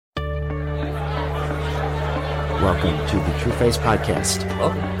Welcome to the True Face Podcast.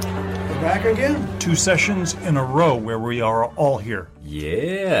 Welcome. We're back again. 2 sessions in a row where we are all here.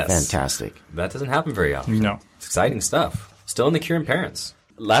 Yes. Fantastic. That doesn't happen very often. No. It's exciting stuff. Still in the Curing Parents.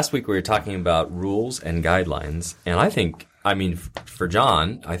 Last week we were talking about rules and guidelines, and for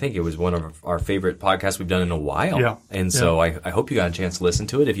John, I think it was one of our favorite podcasts we've done in a while. Yeah. And so I hope you got a chance to listen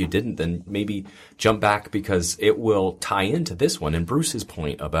to it. If you didn't, then maybe jump back because it will tie into this one and Bruce's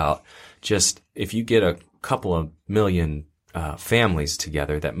point about just if you get a couple of million families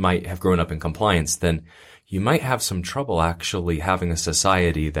together that might have grown up in compliance, then you might have some trouble actually having a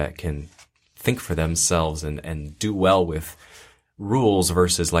society that can think for themselves and do well with rules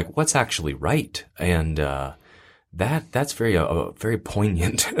versus like what's actually right. And that's a very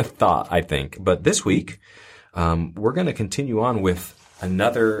poignant thought, I think. But this week, we're going to continue on with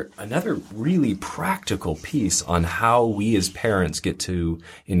another really practical piece on how we as parents get to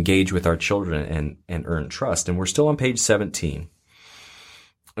engage with our children and earn trust. And we're still on page 17.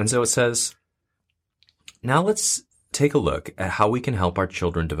 And so it says, now let's take a look at how we can help our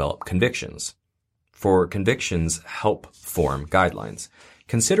children develop convictions. For convictions help form guidelines.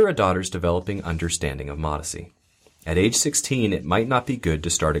 Consider a daughter's developing understanding of modesty. At age 16, it might not be good to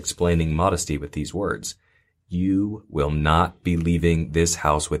start explaining modesty with these words. You will not be leaving this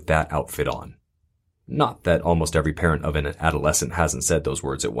house with that outfit on. Not that almost every parent of an adolescent hasn't said those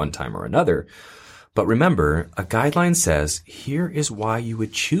words at one time or another, but remember, a guideline says, here is why you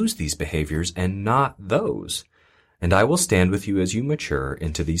would choose these behaviors and not those. And I will stand with you as you mature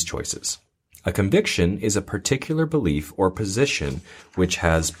into these choices. A conviction is a particular belief or position which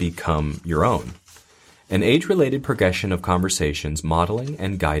has become your own. An age-related progression of conversations, modeling,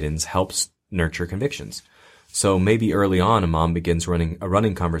 and guidance helps nurture convictions. So maybe early on a mom begins running a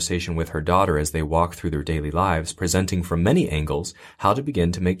running conversation with her daughter as they walk through their daily lives, presenting from many angles how to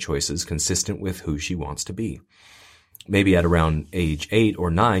begin to make choices consistent with who she wants to be. Maybe at around age 8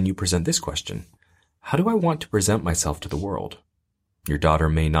 or 9 you present this question. How do I want to present myself to the world? Your daughter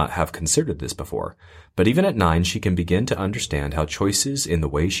may not have considered this before, but even at 9 she can begin to understand how choices in the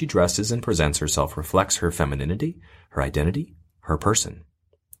way she dresses and presents herself reflects her femininity, her identity, her person.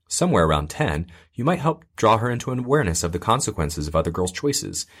 Somewhere around 10, you might help draw her into an awareness of the consequences of other girls'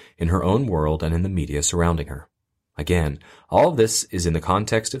 choices in her own world and in the media surrounding her. Again, all of this is in the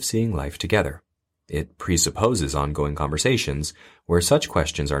context of seeing life together. It presupposes ongoing conversations where such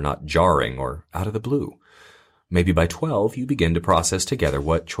questions are not jarring or out of the blue. Maybe by 12, you begin to process together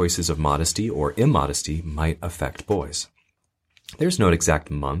what choices of modesty or immodesty might affect boys. There's no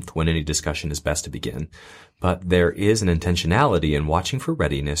exact month when any discussion is best to begin, but there is an intentionality in watching for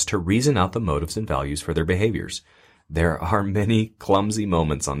readiness to reason out the motives and values for their behaviors. There are many clumsy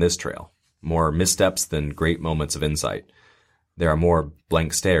moments on this trail, more missteps than great moments of insight. There are more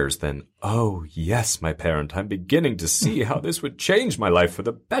blank stares than, oh, yes, my parent, I'm beginning to see how this would change my life for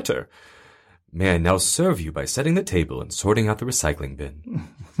the better. May I now serve you by setting the table and sorting out the recycling bin?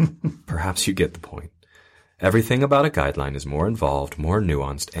 Perhaps you get the point. Everything about a guideline is more involved, more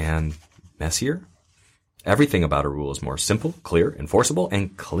nuanced, and messier. Everything about a rule is more simple, clear, enforceable,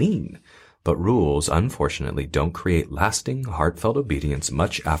 and clean. But rules, unfortunately, don't create lasting, heartfelt obedience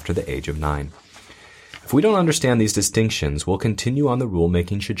much after the age of 9. If we don't understand these distinctions, we'll continue on the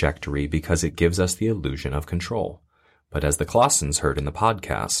rule-making trajectory because it gives us the illusion of control. But as the Clausens heard in the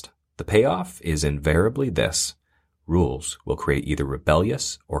podcast, the payoff is invariably this. Rules will create either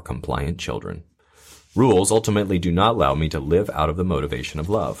rebellious or compliant children. Rules ultimately do not allow me to live out of the motivation of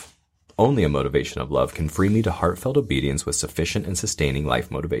love. Only a motivation of love can free me to heartfelt obedience with sufficient and sustaining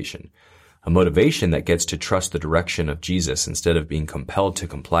life motivation. A motivation that gets to trust the direction of Jesus instead of being compelled to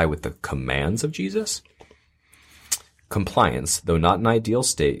comply with the commands of Jesus. Compliance, though not an ideal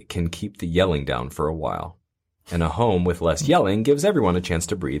state, can keep the yelling down for a while. And a home with less yelling gives everyone a chance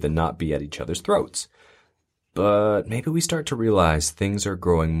to breathe and not be at each other's throats. But maybe we start to realize things are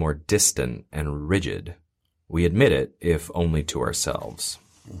growing more distant and rigid. We admit it, if only to ourselves.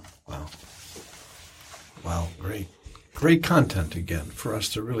 Wow. Wow, great. Great content again for us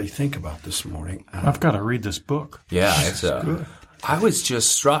to really think about this morning. I've got to read this book. Yeah, it's good. I was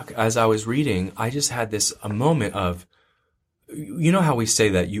just struck as I was reading. I just had a moment of, you know how we say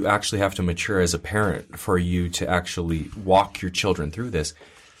that you actually have to mature as a parent for you to actually walk your children through this.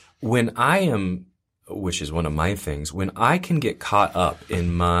 When I am, which is one of my things, when I can get caught up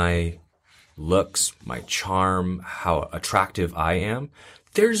in my looks, my charm, how attractive I am,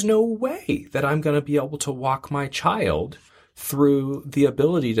 there's no way that I'm going to be able to walk my child through the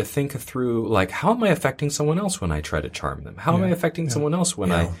ability to think through, like, how am I affecting someone else when I try to charm them? How am I affecting someone else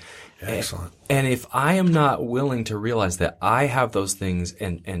when Excellent. And if I am not willing to realize that I have those things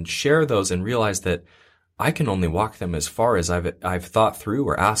and share those and realize that I can only walk them as far as I've thought through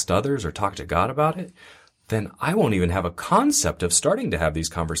or asked others or talked to God about it, then I won't even have a concept of starting to have these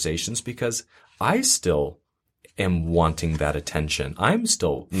conversations because I still am wanting that attention. I'm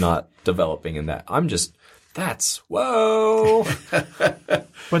still not developing in that. Whoa.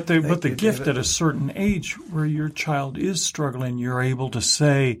 But the gift at a certain age where your child is struggling, you're able to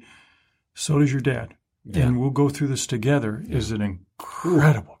say, so does your dad. Yeah. And we'll go through this together is an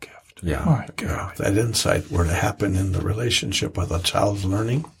incredible gift. Yeah. My God. If that insight were to happen in the relationship with a child's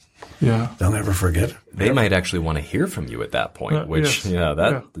learning, they'll never forget it. They might actually want to hear from you at that point,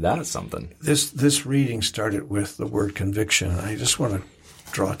 that is something. This reading started with the word conviction. I just want to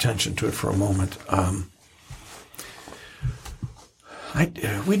draw attention to it for a moment.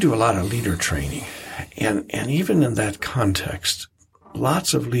 We do a lot of leader training, and even in that context,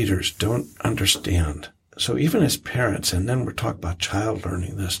 lots of leaders don't understand. So even as parents, and then we're talking about child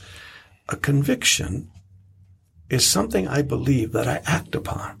learning this, a conviction is something I believe that I act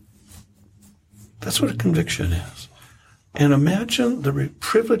upon. That's what a conviction is. And imagine the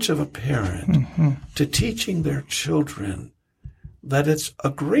privilege of a parent to teaching their children that it's a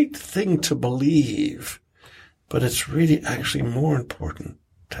great thing to believe, but it's really actually more important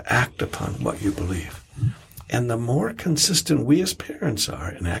to act upon what you believe. And the more consistent we as parents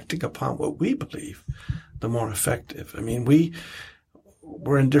are in acting upon what we believe, the more effective. I mean,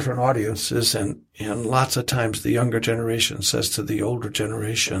 we're in different audiences, and lots of times the younger generation says to the older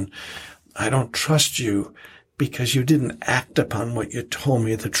generation, I don't trust you because you didn't act upon what you told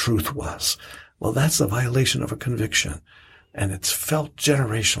me the truth was. Well, that's a violation of a conviction, and it's felt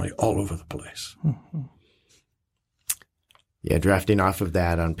generationally all over the place. Mm-hmm. Yeah, drafting off of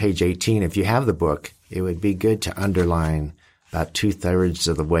that on page 18, if you have the book, it would be good to underline about 2/3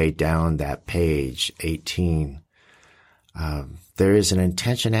 of the way down that page, 18. There is an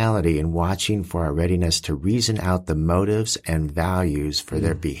intentionality in watching for our readiness to reason out the motives and values for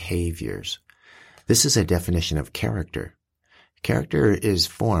their behaviors. This is a definition of character. Character is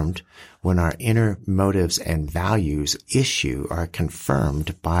formed when our inner motives and values are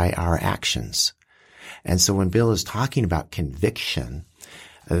confirmed by our actions. And so when Bill is talking about conviction,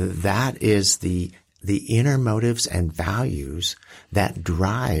 that is the inner motives and values that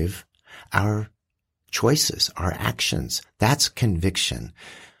drive our choices, our actions. That's conviction.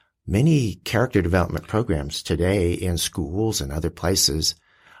 Many character development programs today in schools and other places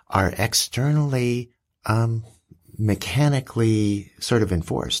are externally, mechanically sort of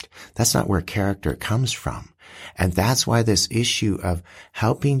enforced. That's not where character comes from. And that's why this issue of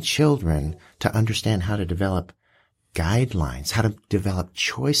helping children to understand how to develop guidelines, how to develop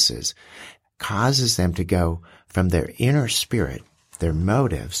choices, causes them to go from their inner spirit, their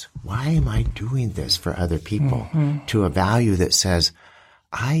motives, why am I doing this for other people, to a value that says,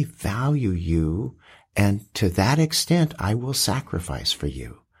 I value you, and to that extent, I will sacrifice for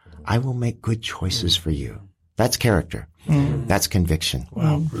you. I will make good choices for you. That's character. That's conviction.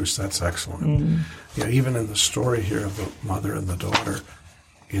 Wow, Bruce, that's excellent. Yeah, even in the story here of the mother and the daughter,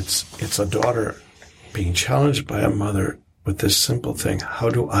 it's a daughter being challenged by a mother with this simple thing: how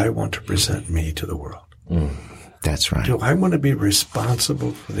do I want to present me to the world? That's right. Do I want to be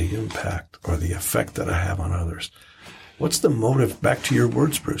responsible for the impact or the effect that I have on others? What's the motive? Back to your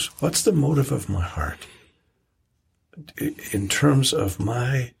words, Bruce. What's the motive of my heart in terms of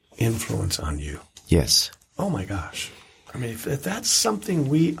my influence on you? Yes. Oh my gosh. I mean, if that's something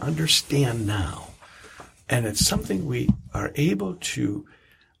we understand now, and it's something we are able to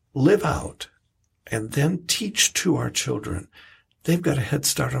live out and then teach to our children, they've got a head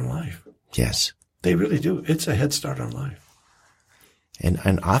start on life. Yes. They really do. It's a head start on life.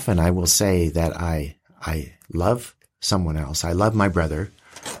 And often I will say that I love someone else. I love my brother,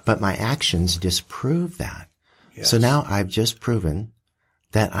 but my actions disprove that. Yes. So now I've just proven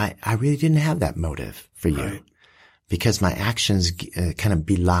that I really didn't have that motive for you, right, because my actions kind of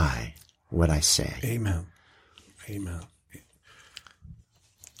belie what I say. Amen. Amen.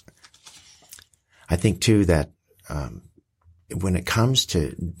 I think too that when it comes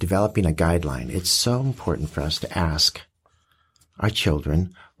to developing a guideline, it's so important for us to ask our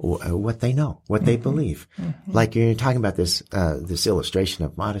children what they know, what they believe. Like you're talking about this illustration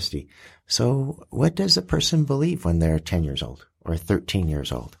of modesty. So what does a person believe when they're 10 years old or 13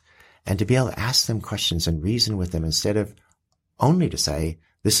 years old? And to be able to ask them questions and reason with them instead of only to say,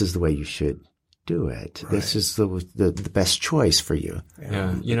 this is the way you should do it. Right. This is the best choice for you.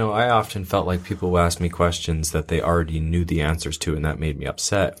 Yeah. You know, I often felt like people would ask me questions that they already knew the answers to, and that made me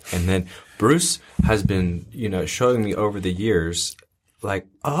upset. And then Bruce has been, showing me over the years like,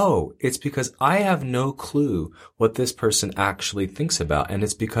 oh, it's because I have no clue what this person actually thinks about. And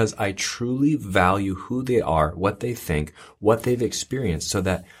it's because I truly value who they are, what they think, what they've experienced,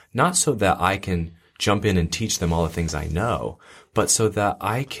 not so that I can jump in and teach them all the things I know, but so that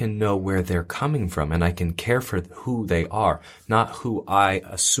I can know where they're coming from and I can care for who they are, not who I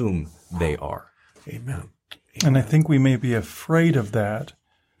assume they are. Amen. And I think we may be afraid of that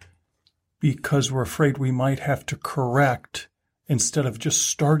because we're afraid we might have to correct instead of just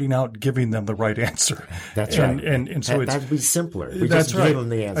starting out giving them the right answer. That's right. And so that'd be simpler. We that's just right. give them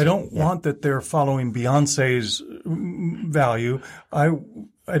the answer. I don't want that they're following Beyonce's value. I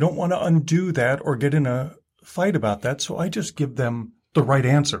don't want to undo that or get in a fight about that. So I just give them the right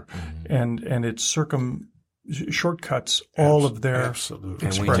answer, and it shortcuts all of their Absolutely.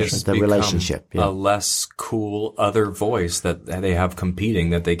 And we expression. just The become relationship, yeah. a less cool other voice that they have competing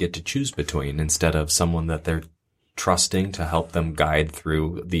that they get to choose between instead of someone that they're trusting to help them guide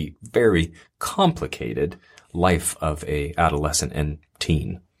through the very complicated life of a adolescent and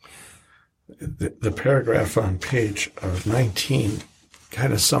teen. The paragraph on page 19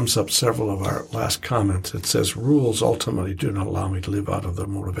 kind of sums up several of our last comments. It says, rules ultimately do not allow me to live out of the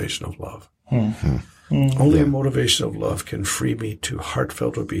motivation of love. Only a motivation of love can free me to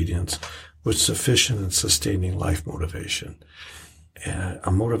heartfelt obedience with sufficient and sustaining life motivation. A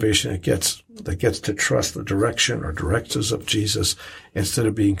motivation that gets to trust the direction or directives of Jesus instead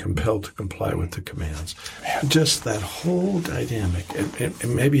of being compelled to comply with the commands. Just that whole dynamic.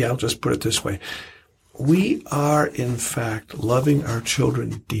 And maybe I'll just put it this way. We are, in fact, loving our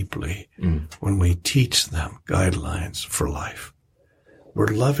children deeply when we teach them guidelines for life. We're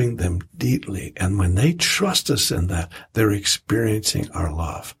loving them deeply. And when they trust us in that, they're experiencing our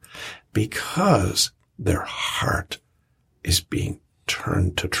love because their heart is being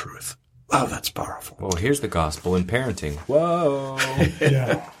turned to truth. Oh, that's powerful. Well, here's the gospel in parenting. Whoa.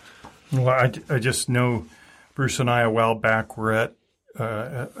 Yeah. Well, I just know Bruce and I a while back were at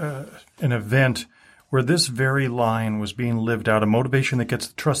an event where this very line was being lived out, a motivation that gets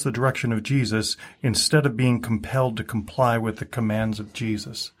to trust the direction of Jesus instead of being compelled to comply with the commands of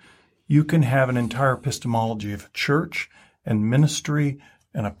Jesus. You can have an entire epistemology of a church and ministry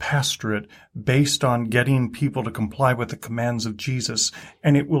and a pastorate based on getting people to comply with the commands of Jesus,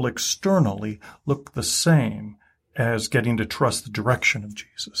 and it will externally look the same as getting to trust the direction of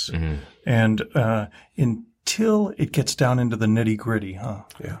Jesus. Mm-hmm. And until it gets down into the nitty-gritty,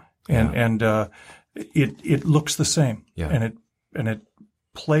 Yeah. And it looks the same. Yeah. And it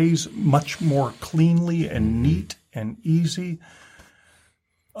plays much more cleanly and neat and easy.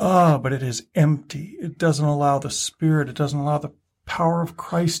 But it is empty. It doesn't allow the Spirit, it doesn't allow the power of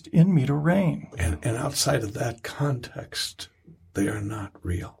Christ in me to reign. And outside of that context, they are not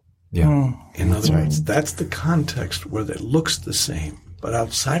real. Yeah. In other words, that's the context where it looks the same. But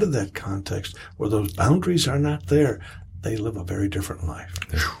outside of that context, where those boundaries are not there, they live a very different life.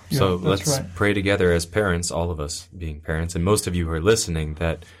 So Yeah, let's right. pray together as parents, all of us being parents, and most of you who are listening,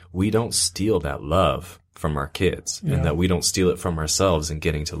 that we don't steal that love from our kids and that we don't steal it from ourselves and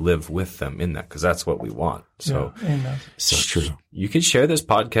getting to live with them in that, because that's what we want. So Amen. So true. you can share this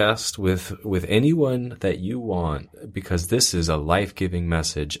podcast with anyone that you want, because this is a life-giving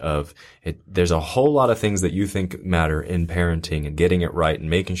message of it. There's a whole lot of things that you think matter in parenting and getting it right and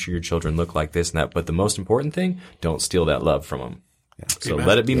making sure your children look like this and that. But the most important thing, don't steal that love from them. So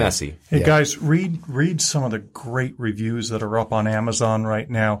let it be messy. Hey guys, read some of the great reviews that are up on Amazon right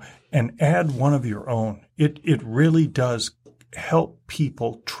now and add one of your own. It really does help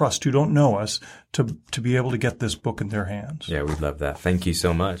people trust who don't know us to be able to get this book in their hands. Yeah, we'd love that. Thank you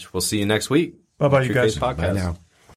so much. We'll see you next week. Bye-bye, you Truth guys. Faith Podcast. Bye now.